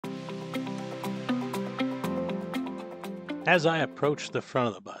As I approach the front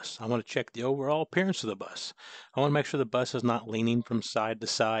of the bus, I want to check the overall appearance of the bus. I want to make sure the bus is not leaning from side to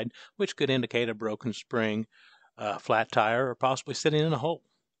side, which could indicate a broken spring, a flat tire, or possibly sitting in a hole.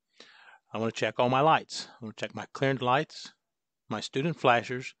 I want to check all my lights. I want to check my clearance lights, my student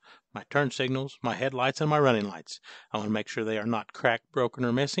flashers, my turn signals, my headlights, and my running lights. I want to make sure they are not cracked, broken,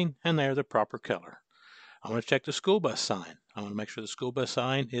 or missing, and they are the proper color. I want to check the school bus sign. I want to make sure the school bus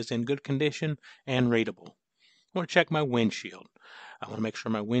sign is in good condition and readable. I want to check my windshield. I want to make sure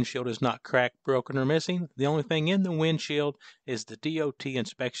my windshield is not cracked, broken, or missing. The only thing in the windshield is the DOT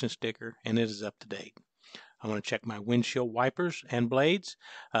inspection sticker, and it is up to date. I want to check my windshield wipers and blades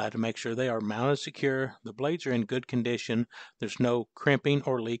to make sure they are mounted secure. The blades are in good condition. There's no crimping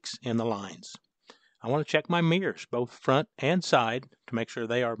or leaks in the lines. I want to check my mirrors, both front and side, to make sure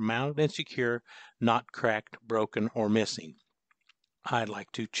they are mounted and secure, not cracked, broken, or missing. I'd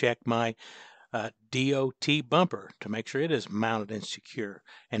like to check my DOT bumper to make sure it is mounted and secure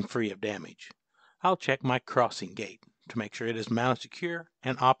and free of damage. I'll check my crossing gate to make sure it is mounted secure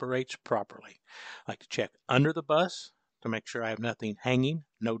and operates properly. I like to check under the bus to make sure I have nothing hanging,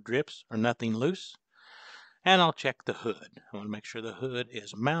 no drips, or nothing loose. And I'll check the hood. I want to make sure the hood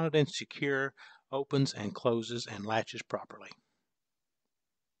is mounted and secure, opens and closes and latches properly.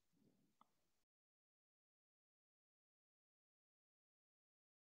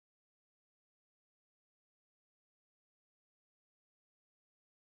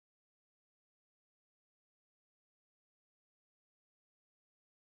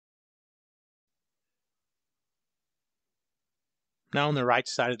 Now on the right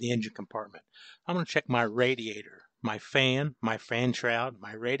side of the engine compartment, I'm going to check my radiator, my fan shroud,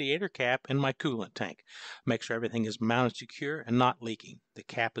 my radiator cap, and my coolant tank. Make sure everything is mounted secure and not leaking. The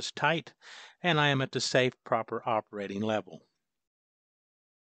cap is tight, and I am at the safe, proper operating level.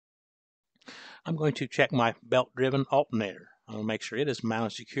 I'm going to check my belt-driven alternator. I'm going to make sure it is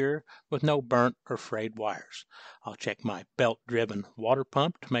mounted secure with no burnt or frayed wires. I'll check my belt-driven water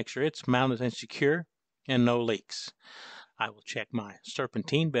pump to make sure it's mounted and secure and no leaks. I will check my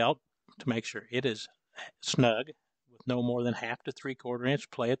serpentine belt to make sure it is snug with no more than 1/2 to 3/4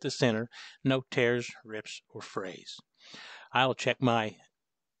 inch play at the center, no tears, rips, or frays. I will check my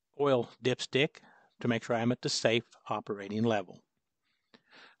oil dipstick to make sure I'm at the safe operating level.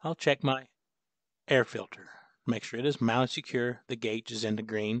 I'll check my air filter, make sure it is mounted secure, the gauge is in the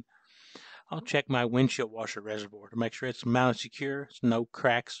green. I'll check my windshield washer reservoir to make sure it's mounted secure, no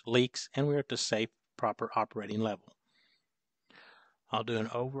cracks, leaks, and we're at the safe, proper operating level. I'll do an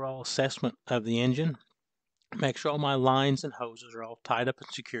overall assessment of the engine, make sure all my lines and hoses are all tied up and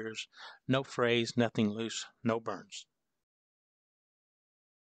secure, no frays, nothing loose, no burns.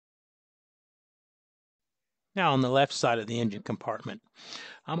 Now on the left side of the engine compartment,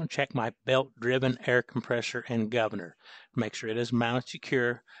 I'm going to check my belt-driven air compressor and governor, make sure it is mounted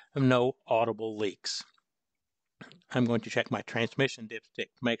secure and no audible leaks. I'm going to check my transmission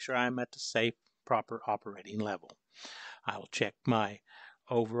dipstick to make sure I'm at the safe, proper operating level. I will check my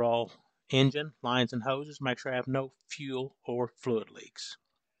overall engine, lines and hoses, make sure I have no fuel or fluid leaks.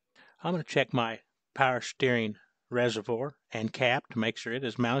 I'm going to check my power steering reservoir and cap to make sure it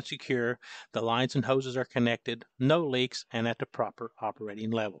is mounted secure, the lines and hoses are connected, no leaks, and at the proper operating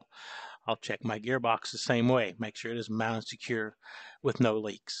level. I'll check my gearbox the same way, make sure it is mounted secure with no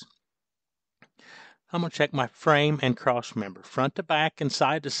leaks. I'm going to check my frame and cross member, front to back and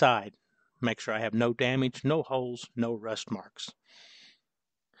side to side. Make sure I have no damage, no holes, no rust marks.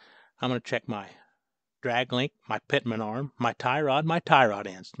 I'm going to check my drag link, my pitman arm, my tie rod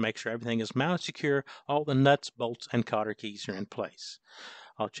ends to make sure everything is mounted secure, all the nuts, bolts, and cotter keys are in place.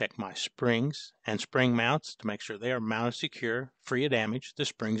 I'll check my springs and spring mounts to make sure they are mounted secure, free of damage, the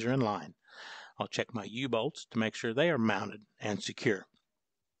springs are in line. I'll check my U-bolts to make sure they are mounted and secure.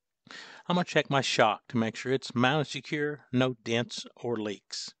 I'm going to check my shock to make sure it's mounted secure, no dents or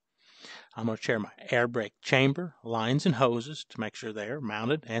leaks. I'm going to check my air brake chamber, lines and hoses to make sure they are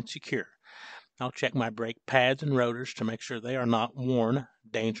mounted and secure. I'll check my brake pads and rotors to make sure they are not worn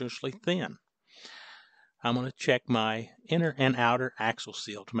dangerously thin. I'm going to check my inner and outer axle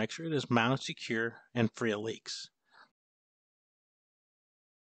seal to make sure it is mounted secure and free of leaks.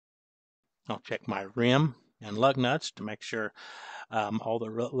 I'll check my rim and lug nuts to make sure all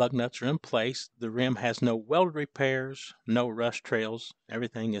the lug nuts are in place. The rim has no weld repairs, no rust trails.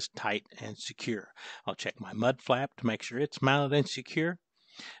 Everything is tight and secure. I'll check my mud flap to make sure it's mounted and secure.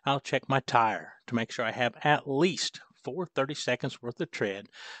 I'll check my tire to make sure I have at least 4 30-seconds worth of tread.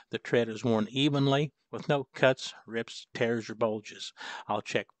 The tread is worn evenly with no cuts, rips, tears, or bulges. I'll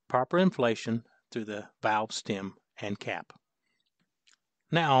check proper inflation through the valve stem and cap.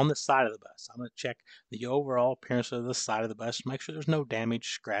 Now on the side of the bus, I'm going to check the overall appearance of the side of the bus to make sure there's no damage,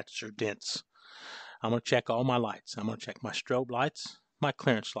 scratches, or dents. I'm going to check all my lights. I'm going to check my strobe lights, my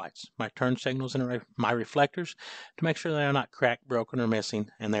clearance lights, my turn signals, and my reflectors to make sure they are not cracked, broken, or missing,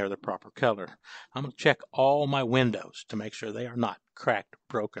 and they are the proper color. I'm going to check all my windows to make sure they are not cracked,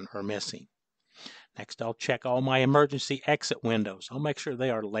 broken, or missing. Next, I'll check all my emergency exit windows. I'll make sure they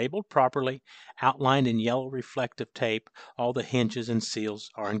are labeled properly, outlined in yellow reflective tape. All the hinges and seals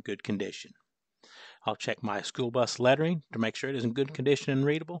are in good condition. I'll check my school bus lettering to make sure it is in good condition and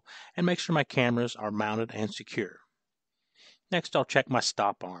readable, and make sure my cameras are mounted and secure. Next, I'll check my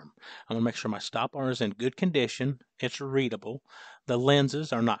stop arm. I'm going to make sure my stop arm is in good condition, it's readable, the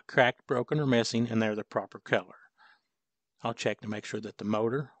lenses are not cracked, broken, or missing, and they're the proper color. I'll check to make sure that the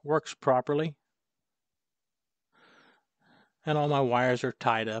motor works properly, and all my wires are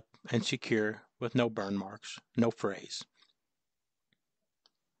tied up and secure with no burn marks, no frays.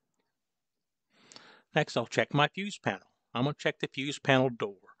 Next, I'll check my fuse panel. I'm going to check the fuse panel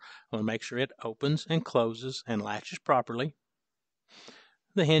door. I'm going to make sure it opens and closes and latches properly.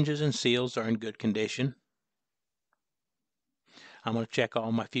 The hinges and seals are in good condition. I'm going to check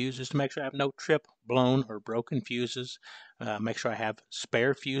all my fuses to make sure I have no tripped, blown, or broken fuses. Make sure I have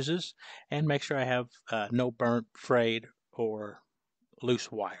spare fuses, and make sure I have no burnt, frayed, or loose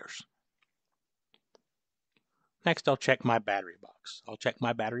wires. Next, I'll check my battery box. I'll check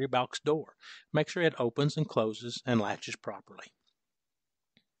my battery box door. Make sure it opens and closes and latches properly.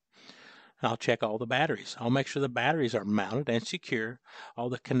 I'll check all the batteries. I'll make sure the batteries are mounted and secure. All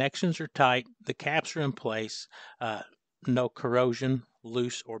the connections are tight. The caps are in place. No corrosion,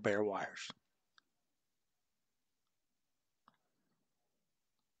 loose, or bare wires.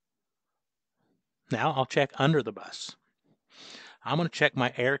 Now I'll check under the bus. I'm going to check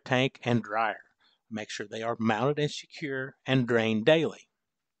my air tank and dryer. Make sure they are mounted and secure and drained daily.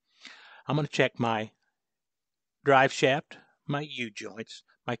 I'm going to check my drive shaft, my U-joints,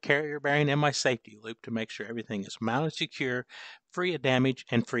 my carrier bearing, and my safety loop to make sure everything is mounted secure, free of damage,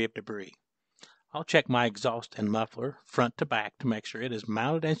 and free of debris. I'll check my exhaust and muffler front to back to make sure it is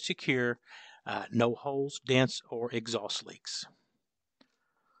mounted and secure, no holes, dents, or exhaust leaks.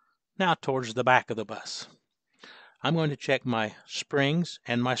 Now towards the back of the bus. I'm going to check my springs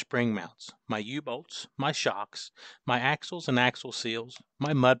and my spring mounts, my U-bolts, my shocks, my axles and axle seals,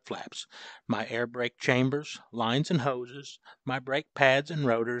 my mud flaps, my air brake chambers, lines and hoses, my brake pads and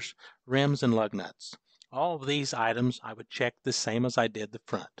rotors, rims and lug nuts. All of these items I would check the same as I did the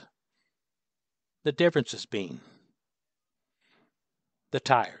front. The differences being the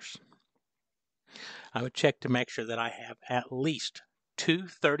tires. I would check to make sure that I have at least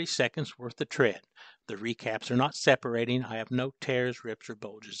 30 seconds worth of tread. The recaps are not separating. I have no tears, rips, or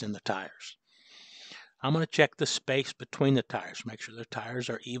bulges in the tires. I'm going to check the space between the tires. Make sure the tires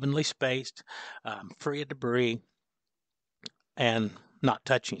are evenly spaced, free of debris, and not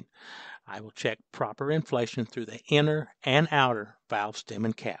touching. I will check proper inflation through the inner and outer valve stem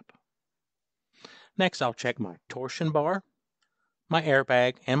and cap. Next, I'll check my torsion bar, my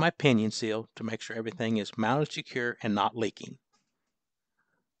airbag, and my pinion seal to make sure everything is mounted secure and not leaking.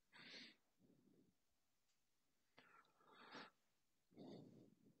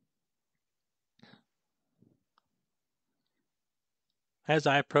 As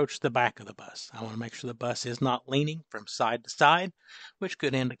I approach the back of the bus, I want to make sure the bus is not leaning from side to side, which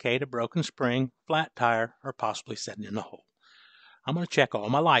could indicate a broken spring, flat tire, or possibly setting in a hole. I'm going to check all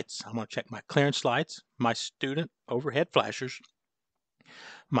my lights. I'm going to check my clearance lights, my student overhead flashers,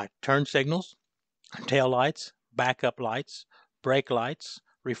 my turn signals, tail lights, backup lights, brake lights,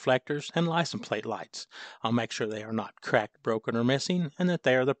 reflectors, and license plate lights. I'll make sure they are not cracked, broken, or missing, and that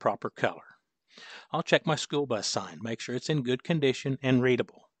they are the proper color. I'll check my school bus sign, make sure it's in good condition and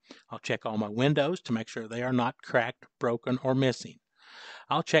readable. I'll check all my windows to make sure they are not cracked, broken, or missing.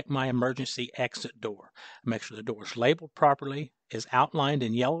 I'll check my emergency exit door, make sure the door is labeled properly, is outlined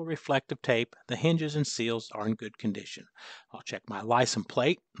in yellow reflective tape, the hinges and seals are in good condition. I'll check my license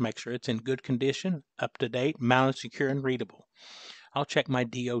plate, make sure it's in good condition, up to date, mounted, secure, and readable. I'll check my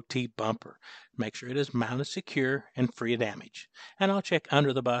DOT bumper, make sure it is mounted secure and free of damage. And I'll check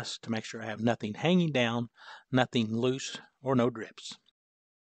under the bus to make sure I have nothing hanging down, nothing loose, or no drips.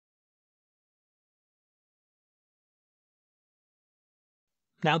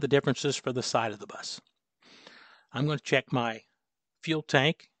 Now the differences for the side of the bus. I'm going to check my fuel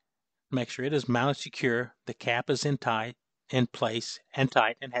tank, make sure it is mounted secure, the cap is in place and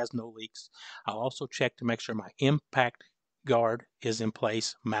tight and has no leaks. I'll also check to make sure my impact guard is in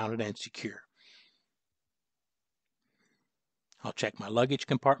place, mounted and secure. I'll check my luggage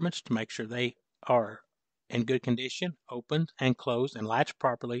compartments to make sure they are in good condition, opened and closed and latched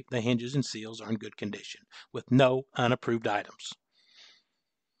properly. The hinges and seals are in good condition with no unapproved items.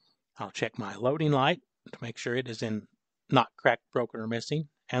 I'll check my loading light to make sure it is in not cracked, broken, or missing,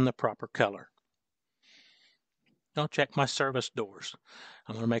 and the proper color. I'll check my service doors.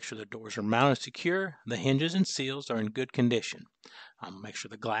 I'm going to make sure the doors are mounted secure, the hinges and seals are in good condition. I'm going to make sure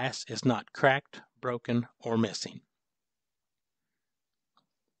the glass is not cracked, broken, or missing.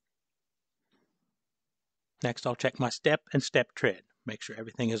 Next, I'll check my step and step tread. Make sure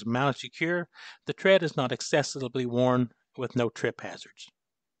everything is mounted secure. The tread is not excessively worn with no trip hazards.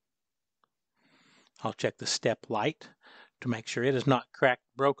 I'll check the step light to make sure it is not cracked,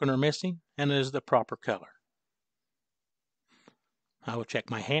 broken, or missing, and it is the proper color. I will check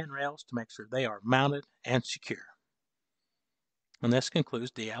my handrails to make sure they are mounted and secure. And this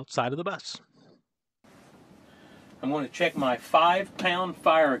concludes the outside of the bus. I'm going to check my 5-pound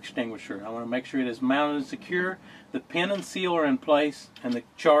fire extinguisher. I want to make sure it is mounted and secure, the pin and seal are in place, and the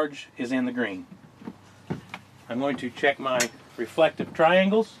charge is in the green. I'm going to check my reflective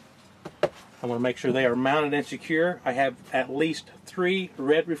triangles. I want to make sure they are mounted and secure. I have at least 3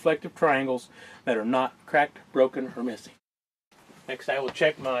 red reflective triangles that are not cracked, broken, or missing. Next, I will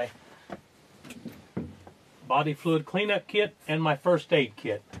check my body fluid cleanup kit and my first aid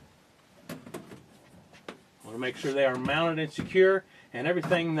kit. I want to make sure they are mounted and secure, and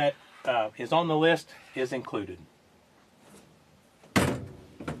everything that is on the list is included.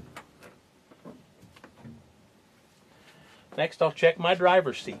 Next, I'll check my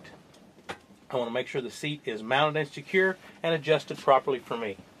driver's seat. I want to make sure the seat is mounted and secure and adjusted properly for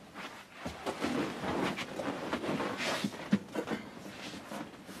me.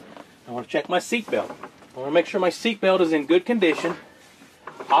 I want to check my seat belt. I want to make sure my seat belt is in good condition,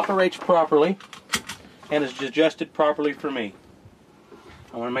 operates properly, and is adjusted properly for me.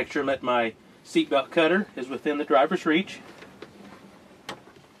 I want to make sure that my seat belt cutter is within the driver's reach.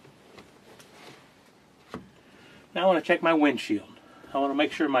 Now I want to check my windshield. I want to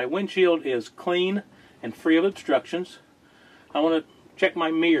make sure my windshield is clean and free of obstructions. I want to check my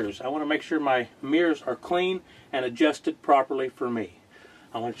mirrors. I want to make sure my mirrors are clean and adjusted properly for me.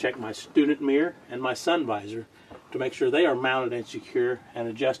 I want to check my student mirror and my sun visor to make sure they are mounted and secure and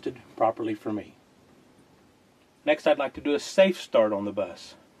adjusted properly for me. Next, I'd like to do a safe start on the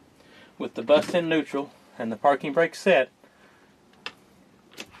bus. With the bus in neutral and the parking brake set,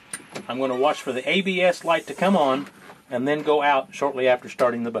 I'm going to watch for the ABS light to come on and then go out shortly after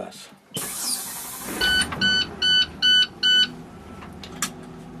starting the bus.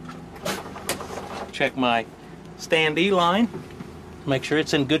 Check my standee line, make sure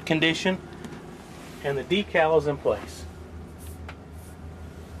it's in good condition, and the decal is in place.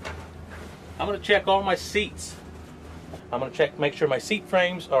 I'm going to check all my seats. I'm going to make sure my seat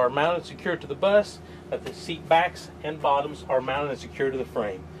frames are mounted and secure to the bus, that the seat backs and bottoms are mounted and secure to the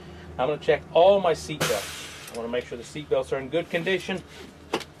frame. I'm going to check all my seat belts. I want to make sure the seat belts are in good condition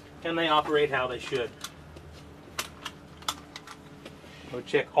and they operate how they should. I'm going to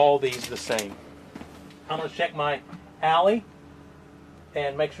check all these the same. I'm going to check my alley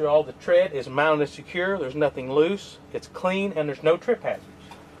and make sure all the tread is mounted and secure. There's nothing loose, it's clean, and there's no trip hazards.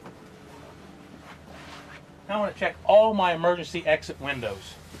 Now I want to check all my emergency exit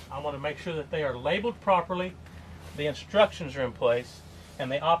windows. I want to make sure that they are labeled properly, the instructions are in place, and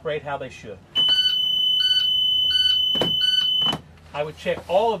they operate how they should. I would check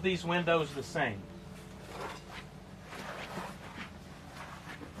all of these windows the same.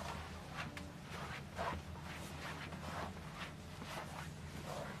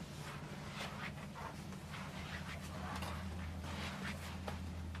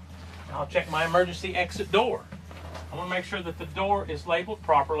 I'll check my emergency exit door. I want to make sure that the door is labeled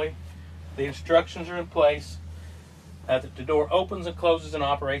properly, the instructions are in place, that the door opens and closes and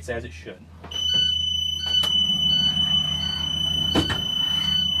operates as it should.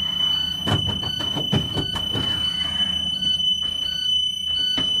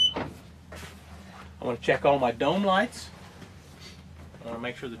 I want to check all my dome lights. I want to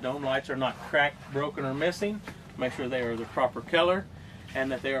make sure the dome lights are not cracked, broken, or missing. Make sure they are the proper color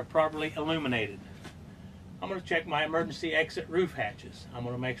and that they are properly illuminated. I'm going to check my emergency exit roof hatches. I'm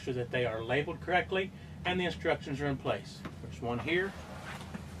going to make sure that they are labeled correctly and the instructions are in place. There's one here.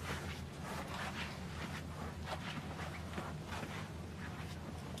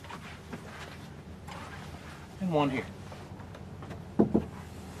 And one here.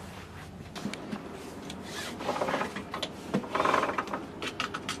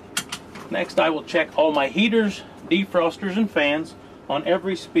 Next, I will check all my heaters, defrosters, and fans on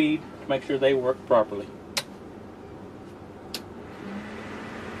every speed to make sure they work properly.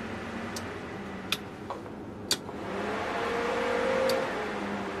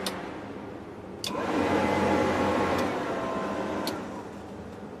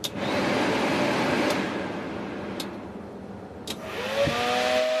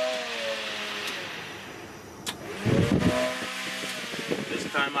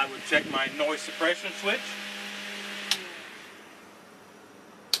 Next time I would check my noise suppression switch.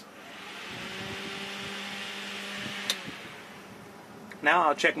 Now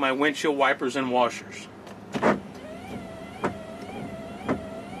I'll check my windshield wipers and washers.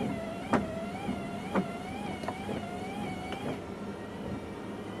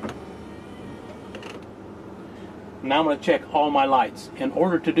 Now I'm going to check all my lights. In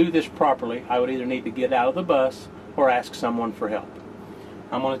order to do this properly, I would either need to get out of the bus or ask someone for help.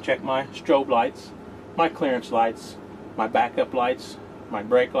 I'm going to check my strobe lights, my clearance lights, my backup lights, my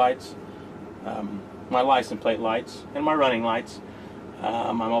brake lights, my license plate lights, and my running lights.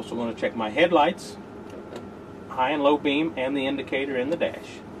 I'm also going to check my headlights, high and low beam, and the indicator in the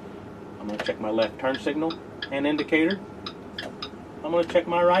dash. I'm going to check my left turn signal and indicator. I'm going to check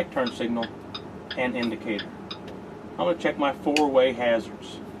my right turn signal and indicator. I'm going to check my four-way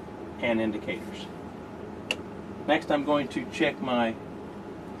hazards and indicators. Next, I'm going to check my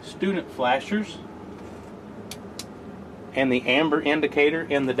student flashers and the amber indicator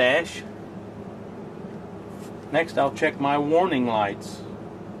in the dash. Next, I'll check my warning lights.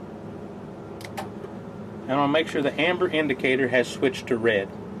 And I'll make sure the amber indicator has switched to red.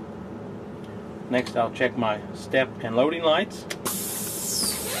 Next, I'll check my step and loading lights.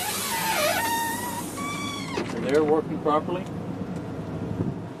 They're working properly.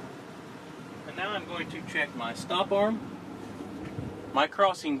 And now I'm going to check my stop arm, my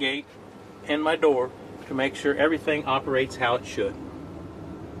crossing gate, and my door to make sure everything operates how it should.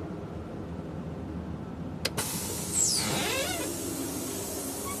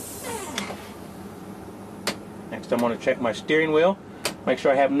 Next, I'm going to check my steering wheel. Make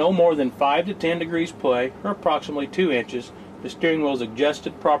sure I have no more than 5 to 10 degrees play, or approximately 2 inches. The steering wheel is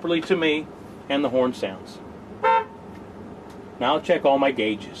adjusted properly to me, and the horn sounds. Now I'll check all my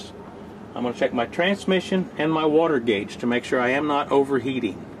gauges. I'm going to check my transmission and my water gauge to make sure I am not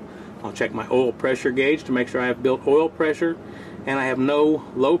overheating. I'll check my oil pressure gauge to make sure I have built oil pressure and I have no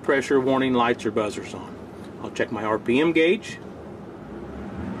low pressure warning lights or buzzers on. I'll check my RPM gauge.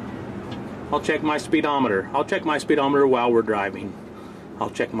 I'll check my speedometer. I'll check my speedometer while we're driving. I'll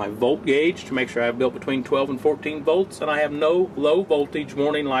check my volt gauge to make sure I've built between 12 and 14 volts and I have no low voltage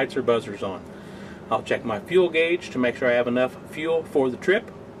warning lights or buzzers on. I'll check my fuel gauge to make sure I have enough fuel for the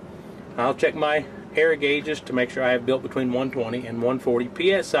trip. I'll check my air gauges to make sure I have built between 120 and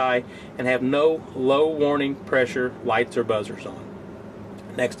 140 psi and have no low warning pressure lights or buzzers on.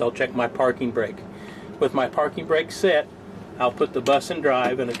 Next, I'll check my parking brake. With my parking brake set, I'll put the bus in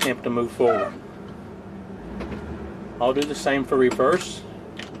drive and attempt to move forward. I'll do the same for reverse.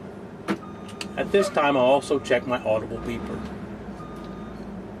 At this time, I'll also check my audible beeper.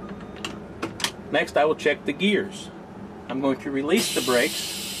 Next, I will check the gears. I'm going to release the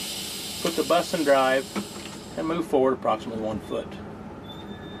brakes, put the bus in drive, and move forward approximately 1 foot.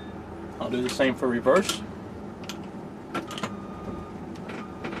 I'll do the same for reverse.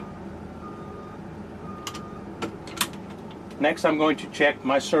 Next, I'm going to check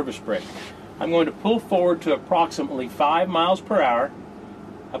my service brake. I'm going to pull forward to approximately 5 miles per hour,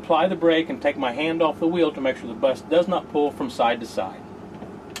 apply the brake, and take my hand off the wheel to make sure the bus does not pull from side to side.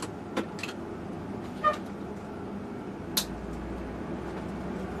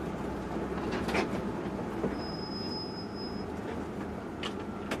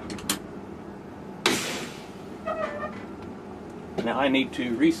 Now I need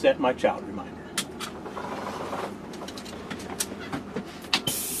to reset my child reminder.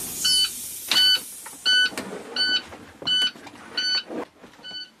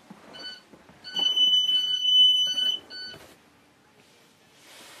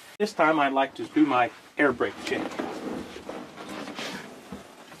 This time I'd like to do my air brake check.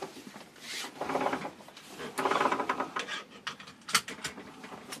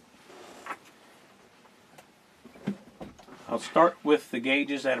 I'll start with the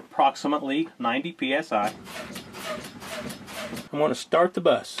gauges at approximately 90 psi. I'm going to start the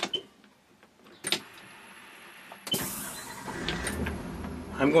bus.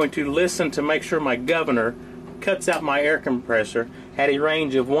 I'm going to listen to make sure my governor cuts out my air compressor at a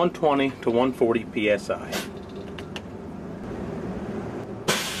range of 120 to 140 psi.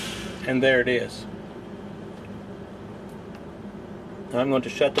 And there it is. Now I'm going to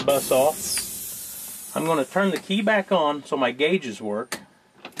shut the bus off. I'm going to turn the key back on so my gauges work.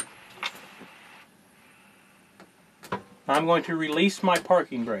 I'm going to release my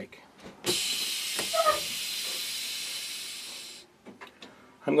parking brake.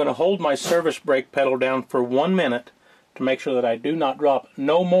 I'm going to hold my service brake pedal down for 1 minute to make sure that I do not drop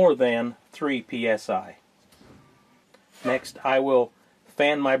no more than 3 psi. Next, I will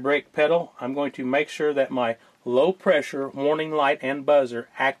fan my brake pedal. I'm going to make sure that my low pressure warning light and buzzer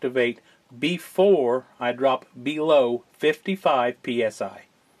activate before I drop below 55 psi.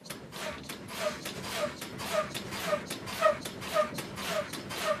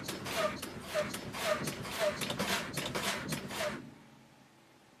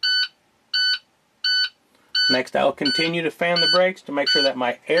 Next, I'll continue to fan the brakes to make sure that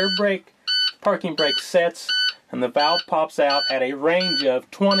my air brake, parking brake sets, and the valve pops out at a range of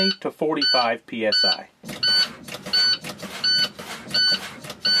 20 to 45 psi.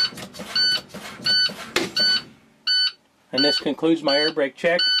 And this concludes my air brake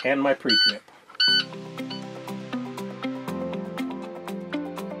check and my pre-trip.